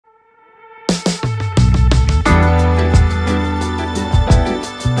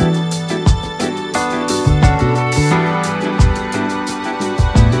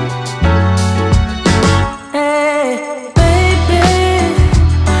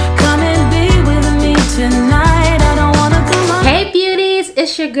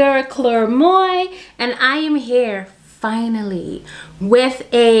It's your girl Claire Moy, and I am here finally with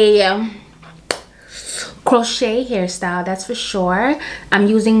a crochet hairstyle, that's for sure. I'm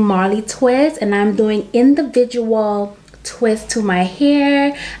using Marley twists and I'm doing individual twists to my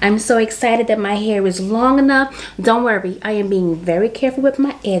hair. I'm so excited that my hair is long enough. Don't worry, I am being very careful with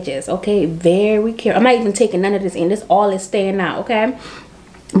my edges, okay? Very careful. I'm not even taking none of this in. This all is staying out, okay?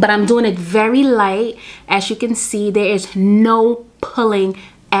 But I'm doing it very light. As you can see, there is no pulling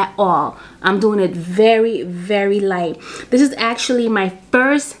at all. I'm doing it very, very light. This is actually my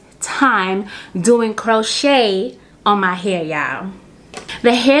first time doing crochet on my hair, y'all.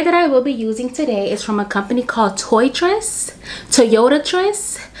 The hair that I will be using today is from a company called Toyotress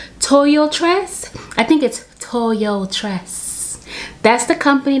I think it's Toyotress. That's the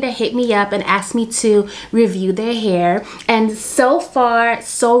company that hit me up and asked me to review their hair, and so far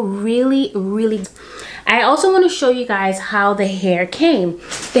so really. I also want to show you guys how the hair came.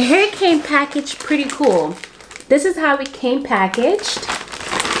 The hair came packaged pretty cool. This is how it came packaged.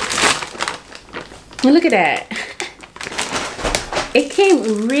 And look at that. It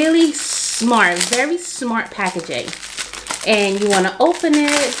came really smart, very smart packaging. And you want to open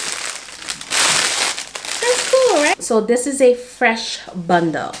it. That's cool, right? So this is a fresh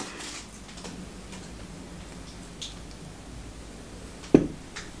bundle.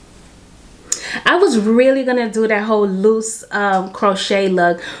 I was really gonna do that whole loose crochet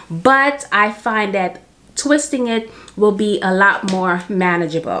look, but I find that twisting it will be a lot more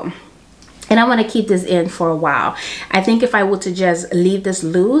manageable. And I want to keep this in for a while. I think if I were to just leave this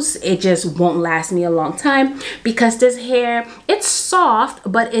loose, it just won't last me a long time, because this hair, it's soft,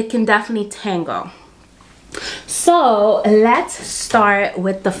 but it can definitely tangle. So let's start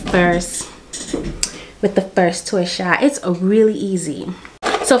with the first twist shot. It's really easy.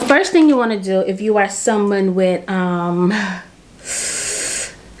 So first thing you want to do, if you are someone with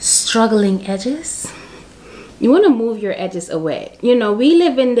struggling edges, you want to move your edges away. You know, we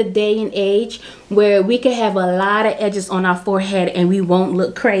live in the day and age where we can have a lot of edges on our forehead and we won't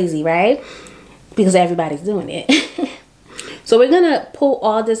look crazy, right? Because everybody's doing it. So we're gonna pull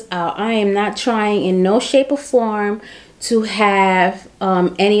all this out. I am not trying in no shape or form to have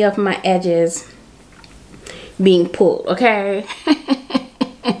any of my edges being pulled, okay?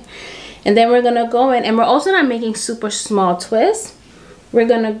 And then we're gonna go in, and we're also not making super small twists. We're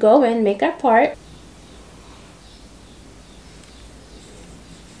gonna go in, make our part.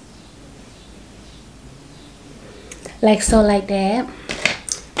 Like so, like that.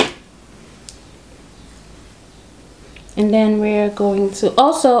 And then we're going to,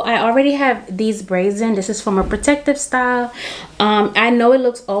 also I already have these braids in. This is from a protective style. I know it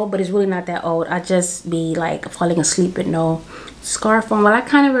looks old, but it's really not that old. I just be like falling asleep with no scarf on. Well, I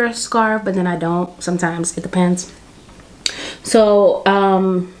kind of wear a scarf, but then I don't. Sometimes it depends. So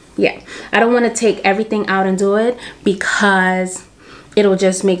yeah, I don't want to take everything out and do it, because it'll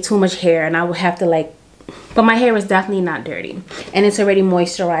just make too much hair and I would have to like, but my hair is definitely not dirty and it's already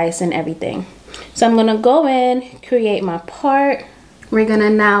moisturized and everything. So I'm gonna go in, create my part. We're gonna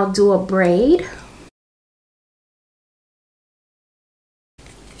now do a braid.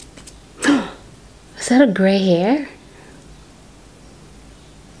 Is that a gray hair?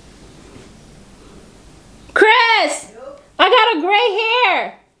 Chris! Yep. I got a gray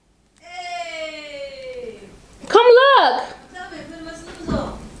hair! Hey! Come look! Tell me, put my slippers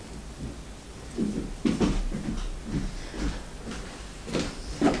on.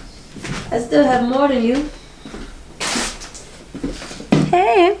 I still have more than you.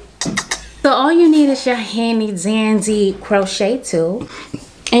 Hey. So all you need is your handy dandy crochet tool.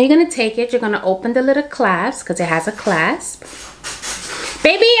 And you're going to take it, you're going to open the little clasp, because it has a clasp.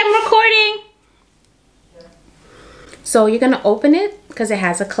 Baby, I'm recording. So you're going to open it because it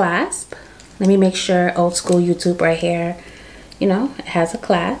has a clasp. Let me make sure, old school YouTube right here. You know, it has a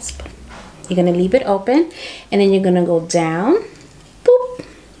clasp. You're going to leave it open. And then you're going to go down. Boop.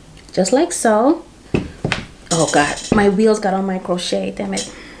 Just like so. Oh God, my wheels got on my crochet, damn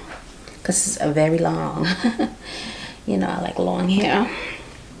it. Because it's very long. You know, I like long hair.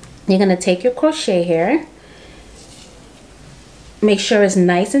 You're gonna take your crochet hair. Make sure it's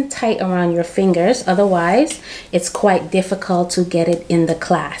nice and tight around your fingers. Otherwise, it's quite difficult to get it in the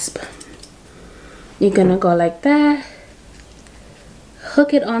clasp. You're gonna go like that.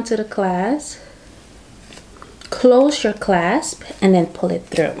 Hook it onto the clasp. Close your clasp and then pull it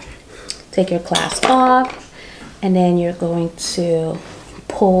through. Take your clasp off, and then you're going to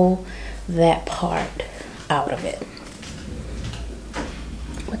pull that part out of it.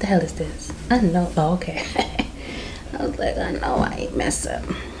 What the hell is this? I know. Oh, okay. I was like, I know I ain't mess up.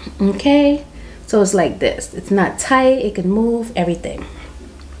 Okay, so it's like this. It's not tight. It can move everything.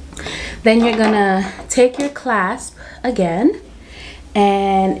 Then you're gonna take your clasp again,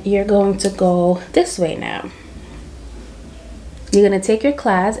 and you're going to go this way now. You're gonna take your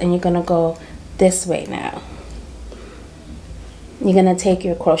clasp and you're gonna go this way now. You're gonna take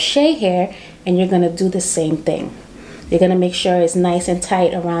your crochet hair and you're gonna do the same thing. You're gonna make sure it's nice and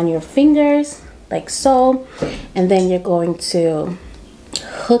tight around your fingers, like so, and then you're going to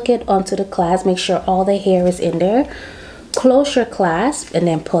hook it onto the clasp. Make sure all the hair is in there. Close your clasp and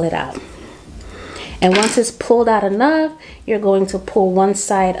then pull it out. And once it's pulled out enough, you're going to pull one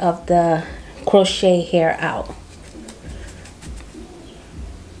side of the crochet hair out.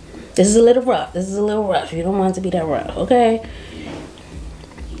 This is a little rough. This is a little rough. You don't want it to be that rough, okay?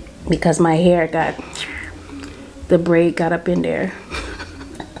 Because my hair got, the braid got up in there.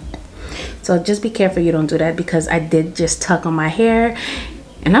 So just be careful you don't do that, because I did just tuck on my hair,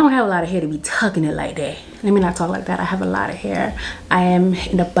 and I don't have a lot of hair to be tucking it like that. Let me not talk like that. I have a lot of hair. I am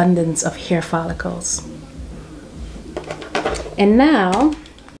in abundance of hair follicles. And now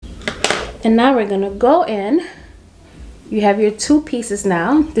we're gonna go in. You have your two pieces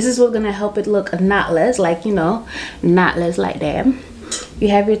now. This is what's gonna help it look knotless, like, you know, knotless like that. You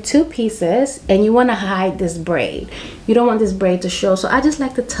have your two pieces and you wanna hide this braid. You don't want this braid to show, so I just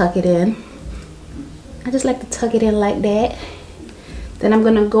like to tuck it in. I just like to tuck it in like that. Then I'm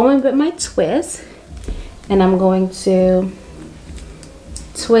gonna go in with my twist and I'm going to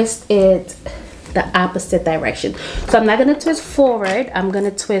twist it the opposite direction. So I'm not gonna twist forward, I'm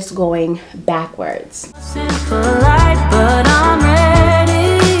gonna twist going backwards. Simple life, but I'm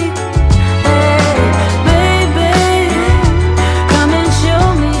ready. Hey, baby, come and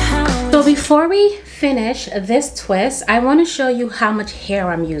show me how. So before we finish this twist, I want to show you how much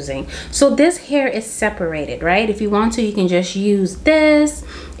hair I'm using. So this hair is separated, right? If you want to, you can just use this.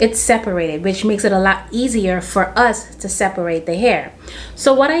 It's separated, which makes it a lot easier for us to separate the hair.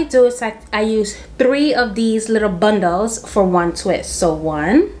 So what I do is I use 3 of these little bundles for one twist. So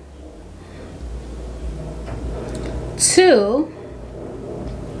 1, 2,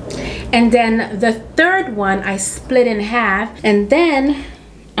 and then the third one I split in half, and then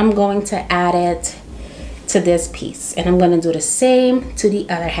I'm going to add it to this piece, and I'm going to do the same to the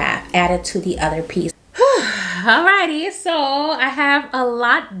other half, add it to the other piece. Alrighty, so I have a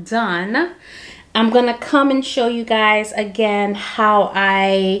lot done. I'm gonna come and show you guys again how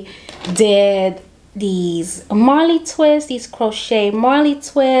I did these Marley twists, these crochet Marley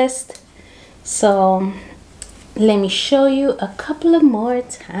twists. So let me show you a couple of more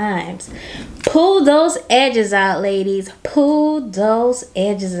times. Pull those edges out, ladies. Pull those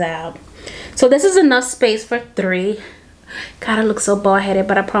edges out. So this is enough space for 3. God, I look so bald-headed,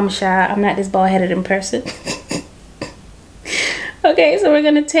 but I promise y'all I'm not this bald-headed in person. Okay, so we're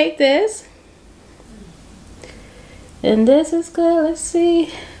gonna take this, and this is good. Let's see,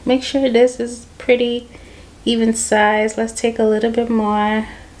 make sure this is pretty even size. Let's take a little bit more.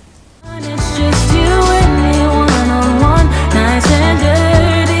 It's just you and me, one-on-one, nice and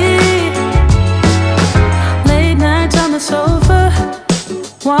dirty. Late nights on the sofa,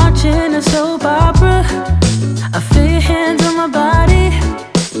 watching a soap opera. I feel your hands on my body.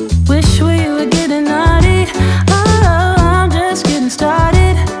 Wish we were getting naughty. Oh, I'm just getting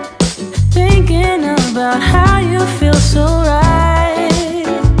started. Thinking about how you feel so right.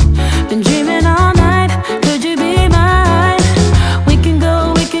 Been dreaming all night. Could you be mine? We can go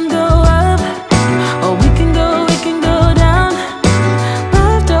up, or we can go down.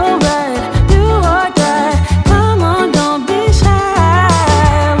 Left or right, do or die. Come on, don't be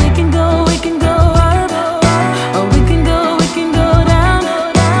shy. We can go up, or we can go down.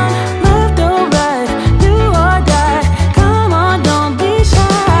 Left or right, do or die. Come on, don't be shy.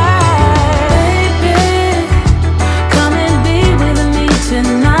 Baby, come and be with me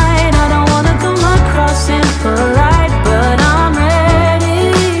tonight. I don't wanna come across impolite, but I'm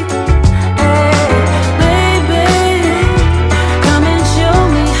ready. Hey, baby, come and show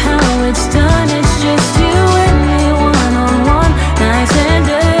me how it's done. It's just you and me, one-on-one, nice and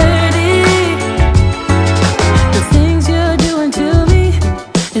dirty. The things you're doing to me,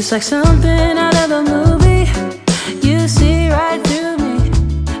 it's like something out of a movie. You see right through me,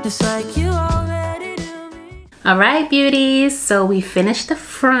 it's like you already do me. All right, beauties, so we finished the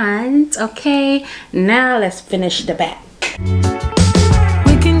front. Okay, now let's finish the back.